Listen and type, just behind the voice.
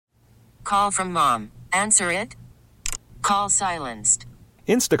Call from mom. Answer it. Call silenced.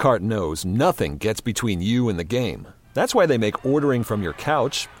 Instacart knows nothing gets between you and the game. That's why they make ordering from your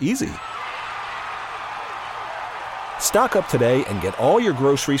couch easy. Stock up today and get all your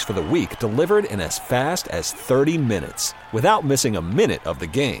groceries for the week delivered in as fast as 30 minutes without missing a minute of the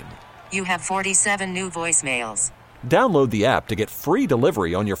game. You have 47 new voicemails. Download the app to get free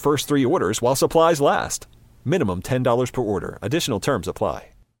delivery on your first 3 orders while supplies last. Minimum $10 per order. Additional terms apply.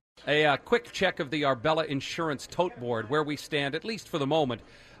 A quick check of the Arbella Insurance Tote Board, where we stand, at least for the moment,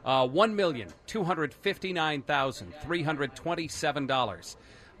 $1,259,327.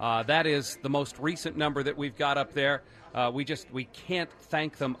 That is the most recent number that we've got up there. We can't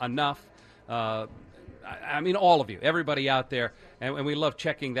thank them enough. I mean, all of you, everybody out there, and we love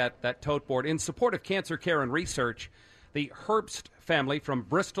checking that tote board. In support of cancer care and research, the Herbst family from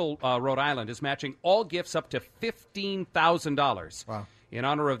Bristol, Rhode Island, is matching all gifts up to $15,000. Wow. In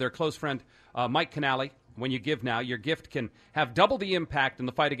honor of their close friend, Mike Canale. When you give now, your gift can have double the impact in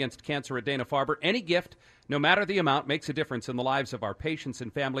the fight against cancer at Dana-Farber. Any gift, no matter the amount, makes a difference in the lives of our patients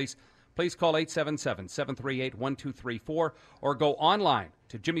and families. Please call 877-738-1234 or go online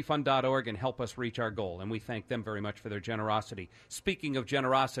to jimmyfund.org and help us reach our goal. And we thank them very much for their generosity. Speaking of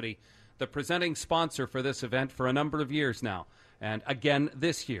generosity, the presenting sponsor for this event for a number of years now, and again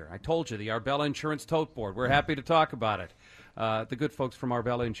this year, I told you, the Arbella Insurance Tote Board. We're happy to talk about it. The good folks from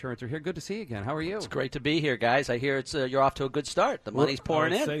Arbella Insurance are here. Good to see you again. How are you? It's great to be here, guys. I hear you're off to a good start. The money's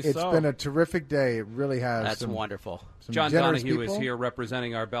pouring in. It's been a terrific day. It really has. That's wonderful. John Donahue is here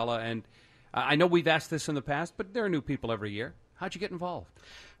representing Arbella, and I know we've asked this in the past, but there are new people every year. How'd you get involved?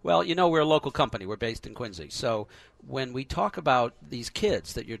 Well, we're a local company. We're based in Quincy. So when we talk about these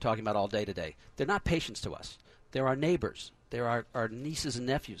kids that you're talking about all day today, they're not patients to us. They're our neighbors. They're our nieces and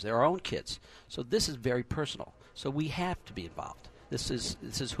nephews. They're our own kids. So this is very personal. So we have to be involved. This is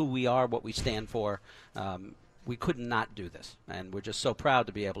who we are, what we stand for. We could not do this, and we're just so proud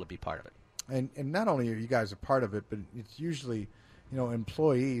to be able to be part of it. And not only are you guys a part of it, but it's usually,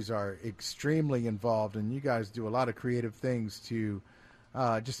 employees are extremely involved, and you guys do a lot of creative things to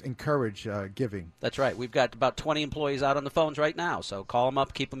just encourage giving. That's right. We've got about 20 employees out on the phones right now, so call them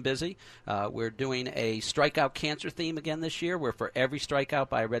up, keep them busy. We're doing a strikeout cancer theme again this year, where for every strikeout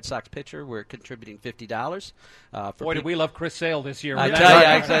by a Red Sox pitcher, we're contributing $50. Boy, did we love Chris Sale this year. I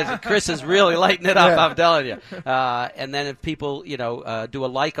tell you, Chris is really lighting it up, I'm telling you. And then if people, do a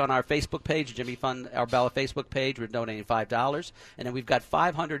like on our Facebook page, Jimmy Fund Arbella Facebook page, we're donating $5. And then we've got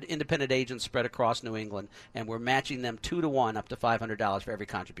 500 independent agents spread across New England, and we're matching them 2-to-1 up to $500 for every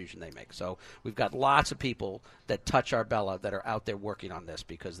contribution they make. So we've got lots of people that touch Arbella that are out there working on this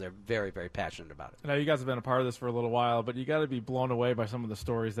because they're very, very passionate about it. I know you guys have been a part of this for a little while, but you got to be blown away by some of the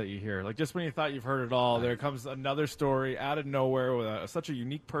stories that you hear. Like, just when you thought you've heard it all, there comes another story out of nowhere with such a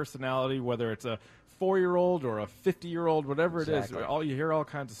unique personality, whether it's a 4-year-old or a 50-year-old, whatever it is. You hear all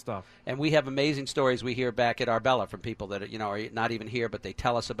kinds of stuff. And we have amazing stories we hear back at Arbella from people that are not even here, but they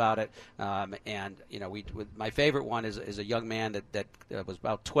tell us about it. My favorite one is a young man that was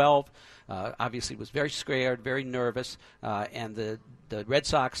about 12. Obviously, was very scared, very nervous, and the Red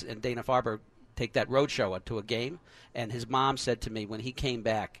Sox and Dana-Farber take that road show to a game, and his mom said to me when he came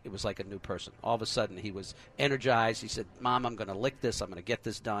back, it was like a new person. All of a sudden, he was energized. He said, "Mom, I'm going to lick this. I'm going to get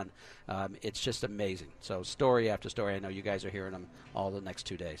this done." It's just amazing. So story after story. I know you guys are hearing them all the next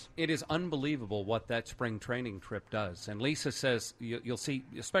 2 days. It is unbelievable what that spring training trip does. And Lisa says you'll see,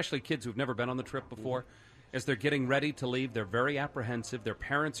 especially kids who've never been on the trip before, as they're getting ready to leave, they're very apprehensive. Their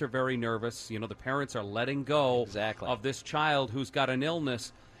parents are very nervous. The parents are letting go of this child who's got an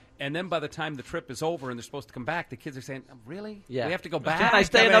illness. And then by the time the trip is over and they're supposed to come back, the kids are saying, "Really? Yeah. We have to go back? Can I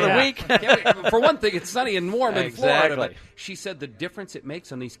stay another week?" For one thing, it's sunny and warm in Florida. But she said the difference it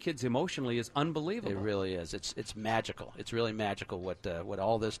makes on these kids emotionally is unbelievable. It really is. It's magical. It's really magical what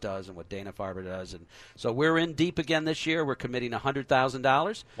all this does and what Dana-Farber does. And so we're in deep again this year. We're committing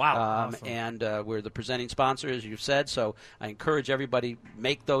 $100,000. Wow. Awesome. And we're the presenting sponsor, as you've said. So I encourage everybody,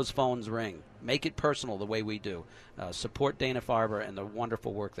 make those phones ring. Make it personal the way we do. Support Dana-Farber and the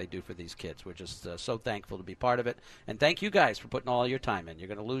wonderful work they do for these kids. We're just so thankful to be part of it. And thank you guys for putting all your time in. You're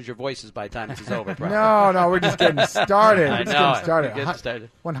going to lose your voices by the time this is over. No, we're just getting started. I know. We're getting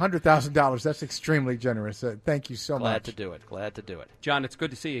started. $100,000. That's extremely generous. Thank you so much. Glad to do it. John, it's good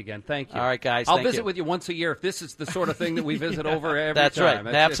to see you again. Thank you. All right, guys. I'll visit with you once a year if this is the sort of thing that we visit over every That's time.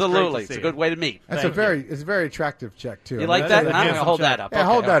 Right. Absolutely. It's a good way to meet. It's a very attractive check, too. You like that? I'm going to hold that up. Yeah,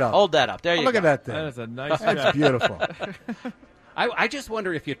 hold that up. Hold that up. There you go. Look at that thing. That is a nice That's check. beautiful. I just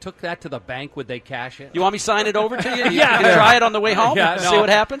wonder if you took that to the bank, would they cash it? You want me to sign it over to you? You Yeah. can try it on the way home? Yeah, See what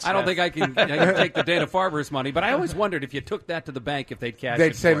happens? I don't think I can take the Dana-Farber's money, but I always wondered if you took that to the bank, if they'd cash it.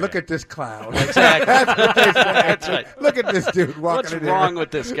 They'd say, for "Look you. at this clown." Exactly. That's right. Look at this dude walking What's in wrong here.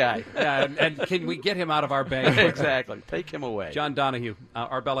 with this guy? Yeah, and can we get him out of our bank? Exactly. Take him away. John Donahue,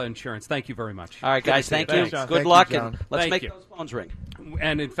 Arbella Insurance, thank you very much. All right, guys, thank you. Thanks, John. Good Thank you, luck, John. and let's Thank make you. those phones ring.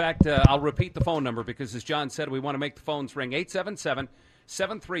 And in fact, I'll repeat the phone number because, as John said, we want to make the phones ring.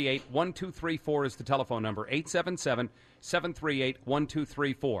 877-738-1234 is the telephone number.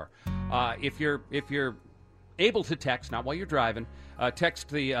 877-738-1234. If you're able to text, not while you're driving, text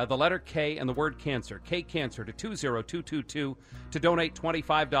the letter K and the word cancer, K cancer, to 20222 to donate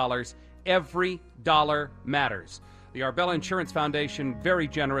 $25. Every dollar matters. The Arbella Insurance Foundation, very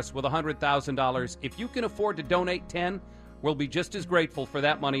generous with $100,000. If you can afford to donate 10, we'll be just as grateful for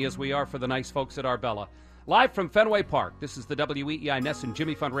that money as we are for the nice folks at Arbella. Live from Fenway Park, this is the WEEI Ness and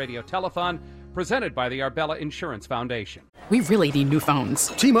Jimmy Fund Radio Telethon, presented by the Arbella Insurance Foundation. We really need new phones.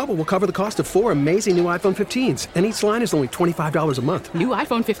 T-Mobile will cover the cost of 4 amazing new iPhone 15s, and each line is only $25 a month. New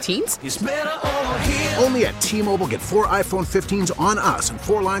iPhone 15s? Only at T-Mobile, get 4 iPhone 15s on us and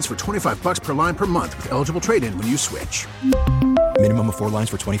 4 lines for $25 per line per month with eligible trade-in when you switch. Minimum of 4 lines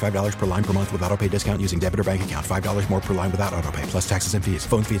for $25 per line per month with autopay discount using debit or bank account. $5 more per line without autopay, plus taxes and fees.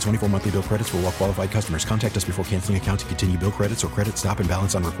 Phone fee at 24 monthly bill credits for well-qualified customers. Contact us before canceling account to continue bill credits or credit stop and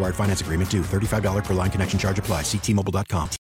balance on required finance agreement due. $35 per line connection charge applies. See T-Mobile.com.